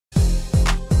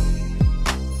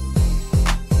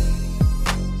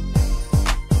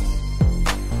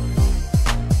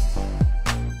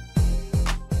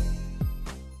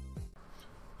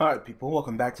Alright people,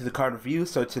 welcome back to the card review.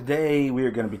 So today we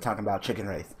are going to be talking about Chicken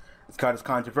Race. This card is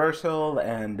controversial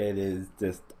and it is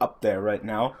just up there right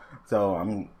now. So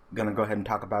I'm going to go ahead and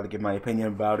talk about it, give my opinion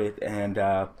about it, and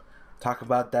talk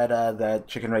about that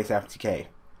Chicken Race FTK.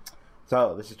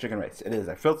 So this is Chicken Race. It is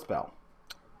a field spell.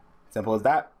 Simple as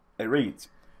that. It reads,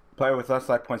 player with less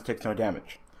life points takes no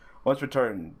damage. Once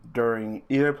returned during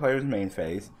either player's main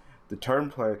phase, the turn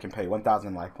player can pay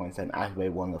 1,000 life points and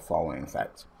activate one of the following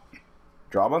effects.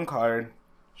 Draw one card,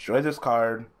 destroy this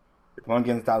card, if one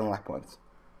gains 1,000 life points.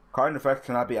 Card and effects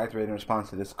cannot be activated in response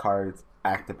to this card's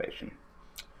activation.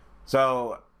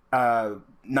 So,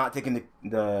 not taking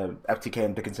the FTK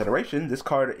into consideration, this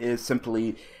card is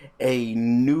simply a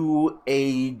new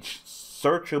age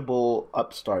searchable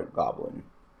Upstart Goblin.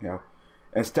 You know,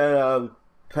 instead of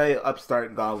play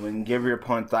Upstart Goblin, give your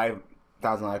opponent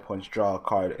 5,000 life points, draw a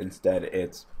card. Instead,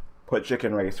 it's put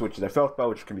Chicken Race, which is a field spell,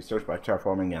 which can be searched by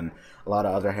terraforming and a lot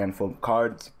of other handful of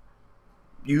cards.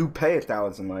 You pay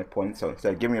 1,000 life points, so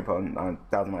instead of giving your opponent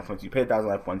 1,000 life points, you pay 1,000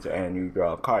 life points and you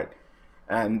draw a card.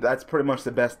 And that's pretty much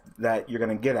the best that you're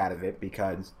going to get out of it,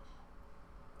 because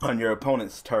on your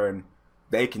opponent's turn,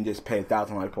 they can just pay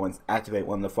 1,000 life points, activate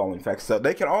one of the following effects. So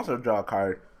they can also draw a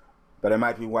card, but it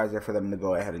might be wiser for them to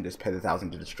go ahead and just pay the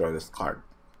 1,000 to destroy this card.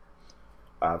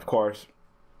 Of course,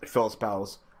 field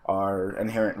spells are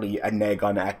inherently a neg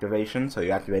on activation, so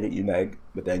you activate it, you neg,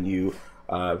 but then you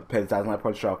pay the 1,000 life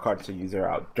points, draw a card, so you zero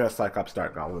out, just like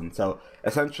Upstart Goblin. So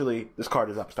essentially, this card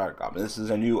is Upstart Goblin. This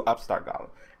is a new Upstart Goblin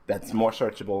that's more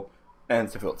searchable, and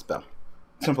it's a field spell.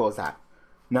 Simple as that.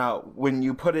 Now, when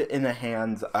you put it in the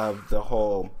hands of the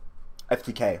whole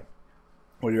FTK,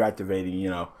 where you're activating,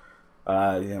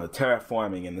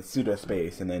 terraforming and the pseudo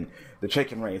space, and then the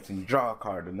Chicken Race, and you draw a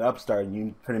card, and the Upstart, and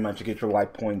you pretty much get your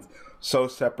life points so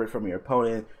separate from your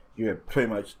opponent. You have pretty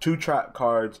much 2 trap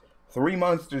cards, 3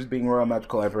 monsters being Royal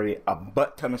Magical Library, a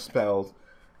butt ton of spells,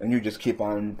 and you just keep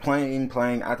on playing,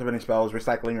 activating spells,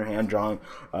 recycling your hand, drawing,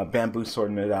 bamboo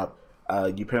sorting it up.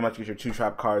 You pretty much get your 2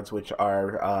 trap cards, which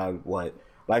are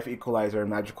Life Equalizer,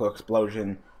 Magical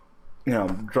Explosion.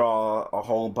 Draw a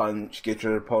whole bunch, get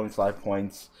your opponent's life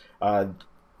points,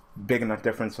 big enough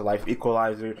difference for Life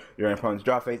Equalizer, your opponent's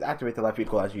draw phase, activate the Life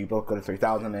Equalizer, you both go to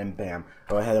 3,000, and bam,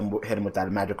 go ahead and hit him with that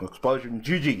Magical Explosion,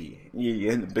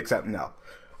 GG, big something else.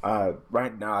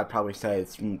 Right now, I'd probably say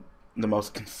it's the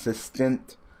most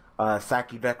consistent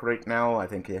Saki deck right now. I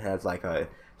think it has like a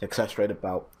success rate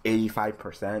about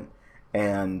 85%,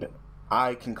 and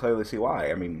I can clearly see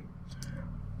why. I mean,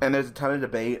 and there's a ton of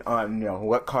debate on,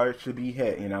 what cards should be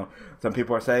hit. Some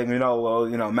people are saying,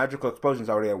 Magical Explosion's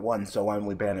already at 1, so why don't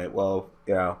we ban it? Well,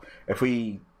 if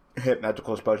we hit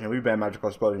Magical Explosion, if we ban Magical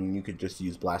Explosion, you could just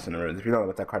use Blast in the Ruins. If you don't know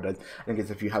what that card does, I think it's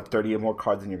if you have 30 or more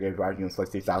cards in your graveyard, you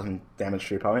inflict 3,000 damage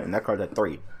to your opponent, and that card's at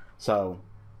 3. So,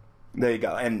 there you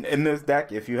go. And in this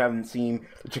deck, if you haven't seen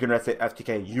the Chicken Race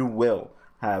FTK, you will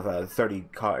have 30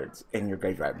 cards in your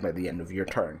graveyard by the end of your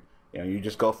turn. You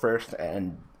just go first,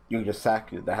 and you can just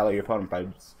sack the hell out of your opponent by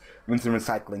rinsing,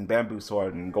 recycling, Bamboo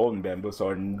Sword, and Golden Bamboo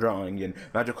Sword, and drawing, and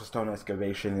Magical Stone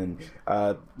Excavation,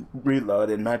 and Reload,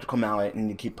 and Magical Mallet, and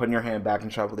you keep putting your hand back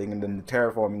and shuffling, and then the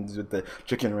terraformings with the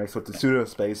Chicken Race, with the pseudo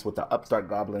space, with the Upstart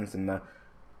Goblins, and the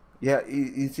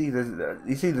you see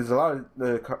there's a lot of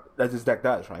that this deck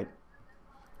does, right?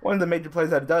 One of the major plays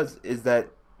that it does is that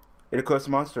it equips a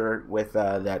monster with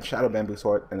that Shadow Bamboo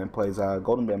Sword, and then plays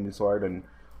Golden Bamboo Sword and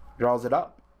draws it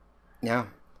up. Yeah.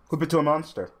 Flip it to a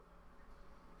monster.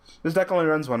 This deck only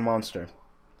runs 1 monster.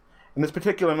 And this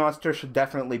particular monster should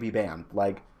definitely be banned.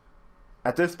 Like,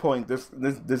 at this point, this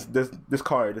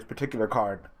particular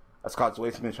card, Scott's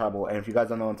wasting his trouble. And if you guys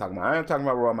don't know what I'm talking about, I'm talking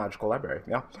about Royal Magical Library.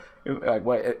 Like,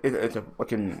 it's a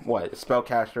fucking,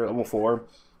 spellcaster, level 4,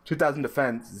 2,000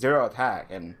 defense, 0 attack,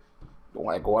 and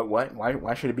like,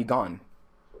 why should it be gone?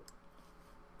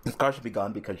 This card should be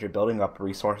gone because you're building up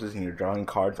resources and you're drawing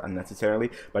cards unnecessarily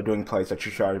by doing plays that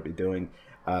you should be doing.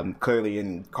 Clearly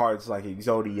in cards like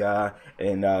Exodia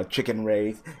and Chicken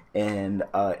Race and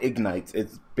Ignites,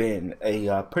 it's been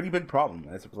a pretty big problem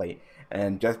as of late.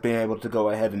 And just being able to go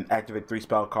ahead and activate 3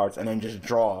 spell cards and then just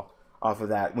draw off of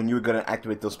that when you were going to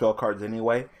activate those spell cards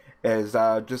anyway is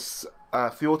just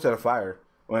fuel to the fire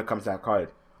when it comes to that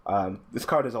card. This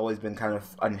card has always been kind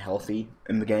of unhealthy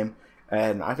in the game.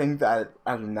 And I think that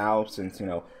as of now, since,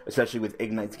 especially with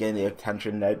Ignites getting the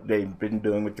attention that they've been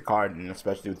doing with the card, and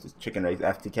especially with this Chicken Race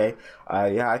FTK,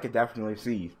 I could definitely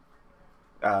see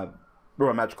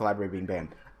Royal Magical Library being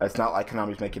banned. It's not like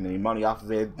Konami's making any money off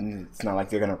of it, and it's not like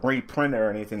they're going to reprint it or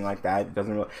anything like that.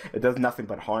 It does nothing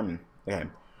but harm the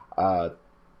game.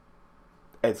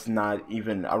 it's not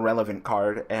even a relevant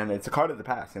card, and it's a card of the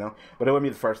past, you know. But it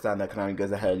wouldn't be the first time that Konami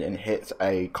goes ahead and hits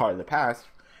a card of the past,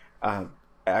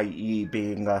 i.e.,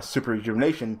 being Super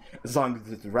Rejuvenation, as long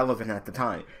as it's relevant at the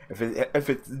time. If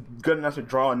it's good enough to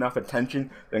draw enough attention,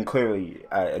 then clearly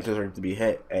it deserves to be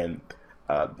hit. And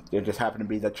it just happened to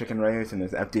be that Chicken Race and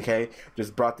this FTK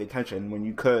just brought the attention when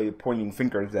you could pointing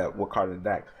fingers at what card in the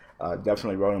deck.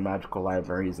 Definitely Roto Magical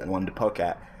Libraries and one to poke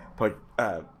at,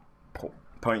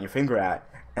 pointing your finger at.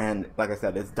 And like I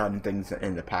said, it's done things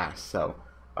in the past. So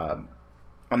I'm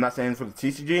not saying for the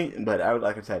TCG, but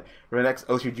like I said, for the next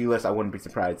OCG list, I wouldn't be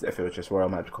surprised if it was just Royal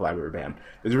Magical Library banned.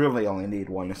 Because you really only need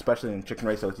one, especially in Chicken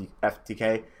Race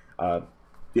FTK.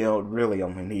 You don't really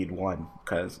only need one,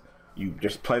 because you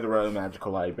just play the Royal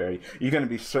Magical Library. You're going to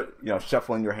be,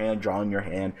 shuffling your hand, drawing your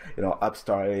hand,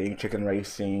 upstarting, chicken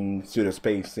racing, pseudo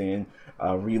spacing,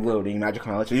 reloading,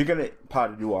 magical knowledge. So you're going to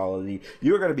probably do all of these.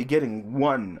 You're going to be getting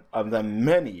one of the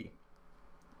many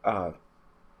Royal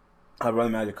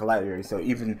Magical Library. So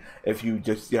even if you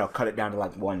just cut it down to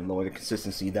like one, lower the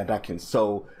consistency, that can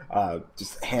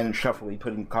just hand shuffling,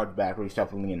 putting cards back,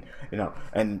 reshuffling,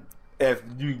 and if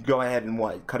you go ahead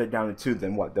and cut it down to two,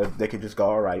 then they could just go,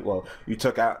 all right, well, you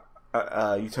took out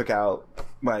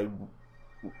my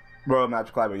Royal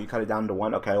Magical Library, you cut it down to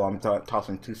one. Okay, well, I'm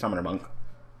tossing 2 Summoner Monk.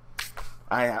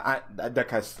 That deck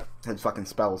has fucking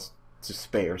spells to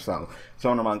spare, so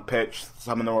Summoner Monk, pitch,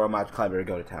 summon the Royal Magical Library,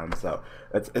 go to town. So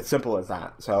it's simple as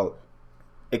that. So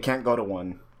it can't go to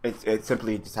one. It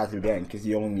simply just has to be banned because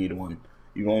you only need one.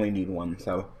 You only need one.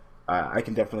 So I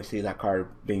can definitely see that card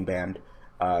being banned.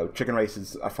 Chicken Race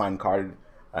is a fine card.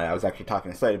 I was actually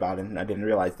talking to Slade about it, and I didn't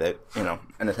realize that,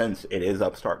 in a sense, it is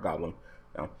Upstart Goblin.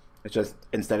 It's just,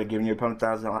 instead of giving your opponent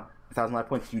 1,000 life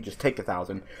points, you just take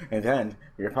 1,000, and then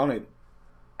your opponent,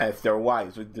 if they're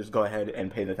wise, would just go ahead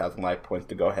and pay the 1,000 life points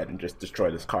to go ahead and just destroy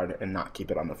this card and not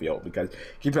keep it on the field, because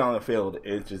keeping it on the field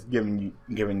is just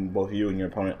giving both you and your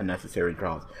opponent unnecessary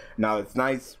draws. Now, it's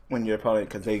nice when your opponent,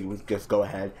 because they would just go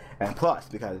ahead, and plus,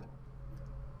 because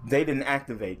they didn't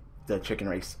activate the Chicken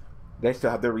Race, they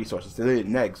still have their resources. So they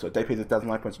didn't neg, so if they pay the 1,000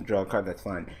 life points and draw a card, that's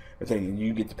fine. But then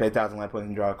you get to pay 1,000 life points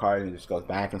and draw a card, and it just goes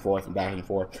back and forth and back and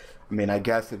forth. I mean, I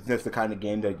guess it's just the kind of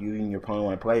game that you and your opponent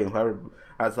want to play, and whoever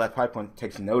has life points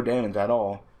takes no damage at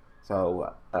all.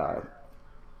 So I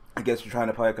guess you're trying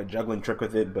to play like a juggling trick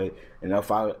with it, but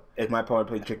if my opponent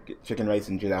played Chicken Race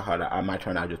and drew that card, on my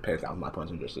turn, I'd just pay 1,000 life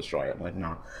points and just destroy it. Like,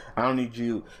 no, I don't need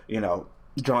you,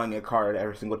 drawing a card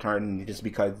every single turn just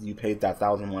because you paid that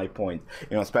 1,000 life points,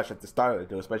 especially at the start of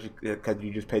it, especially because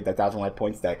you just paid that 1,000 life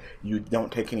points that you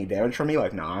don't take any damage from me.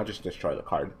 Like, no, I'll just destroy the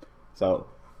card. So,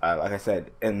 like I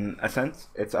said, in a sense,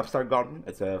 it's Upstart Goblin.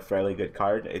 It's a fairly good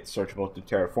card. It's searchable through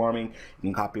Terraforming. You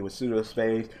can copy with Pseudo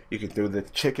Space. You can do the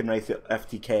Chicken Race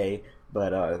FTK.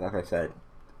 But, like I said,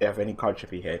 if any card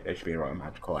should be hit, it should be a Royal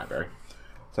Magical Library.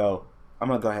 So, I'm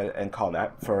going to go ahead and call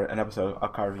that for an episode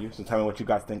of card review. So tell me what you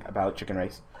guys think about Chicken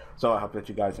Race. So I hope that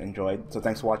you guys enjoyed. So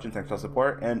thanks for watching. Thanks for the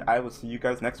support. And I will see you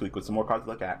guys next week with some more cards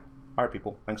to look at. Alright,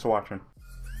 people. Thanks for watching.